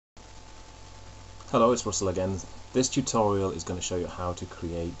Hello, it's Russell again. This tutorial is going to show you how to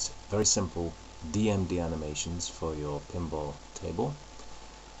create very simple DMD animations for your pinball table.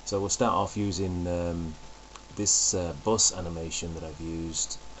 So we'll start off using this bus animation that I've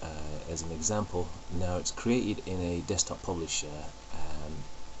used as an example. Now it's created in a desktop publisher,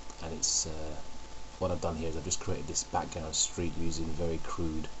 and it's what I've done here is I've just created this background street using very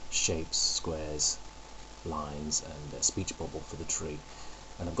crude shapes, squares, lines, and a speech bubble for the tree.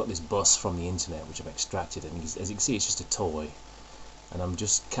 And I've got this bus from the internet which I've extracted, and as you can see it's just a toy, and I'm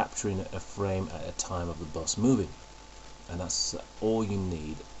just capturing a frame at a time of the bus moving, and that's all you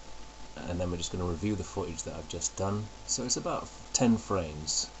need. And then we're just going to review the footage that I've just done. So it's about 10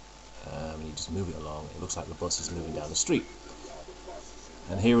 frames, and you just move it along. It looks like the bus is moving down the street,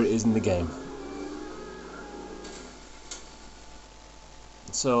 and here it is in the game.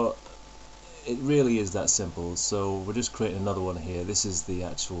 So it really is that simple. So we're just creating another one here. This is the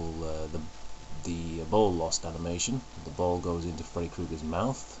actual the ball lost animation. The ball goes into Freddy Krueger's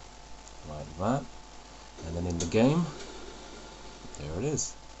mouth like that, and then in the game, there it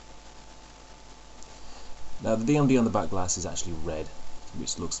is. Now the DMD on the back glass is actually red,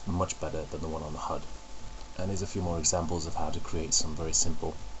 which looks much better than the one on the HUD. And there's a few more examples of how to create some very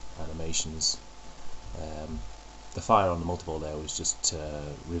simple animations. The fire on the multiball there was just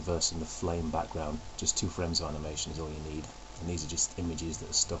reversing the flame background. Just 2 frames of animation is all you need, and these are just images that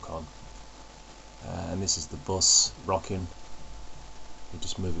are stuck on. And this is the bus rocking. You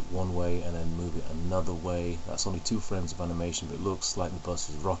just move it one way and then move it another way. That's only 2 frames of animation, but it looks like the bus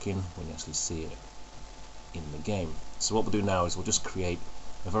is rocking when you actually see it in the game. So what we'll do now is we'll just create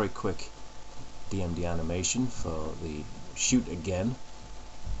a very quick DMD animation for the shoot again.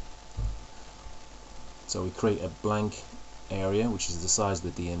 So we create a blank area which is the size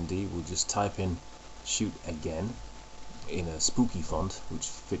of the DMD. We'll just type in shoot again in a spooky font which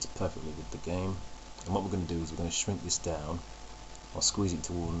fits perfectly with the game. And what we're going to do is we're going to shrink this down. I'll squeeze it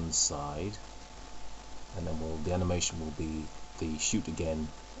to one side, and then the animation will be the shoot again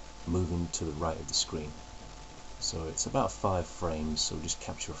moving to the right of the screen. So it's about 5 frames, so we'll just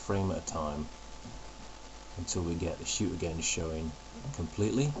capture a frame at a time until we get the shoot again showing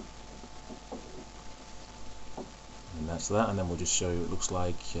completely. And that's that, and then we'll just show you what it looks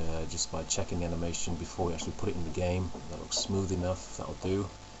like just by checking the animation before we actually put it in the game. That looks smooth enough, that'll do.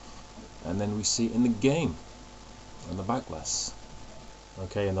 And then we see it in the game on the back glass.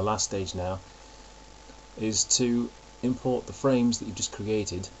 Okay, and the last stage now is to import the frames that you've just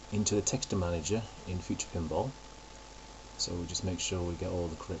created into the texture manager in Future Pinball. So we just make sure we get all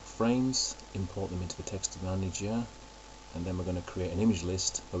the correct frames, import them into the texture manager, and then we're going to create an image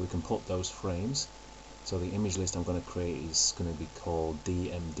list where we can put those frames. So the image list I'm going to create is going to be called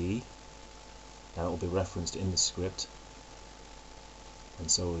DMD. Now it will be referenced in the script, and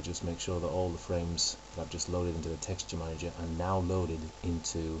so we'll just make sure that all the frames that I've just loaded into the texture manager are now loaded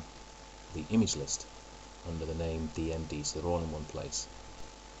into the image list under the name DMD, so they're all in one place.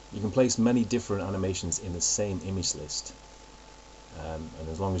 You can place many different animations in the same image list, and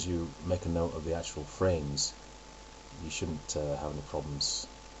as long as you make a note of the actual frames, you shouldn't have any problems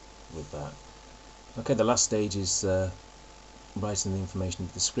with that. Okay, the last stage is writing the information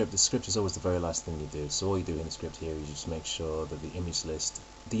into the script. The script is always the very last thing you do, so all you do in the script here is just make sure that the image list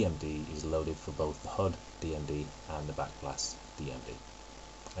DMD is loaded for both the HUD DMD and the back glass DMD.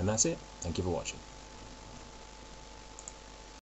 And that's it. Thank you for watching.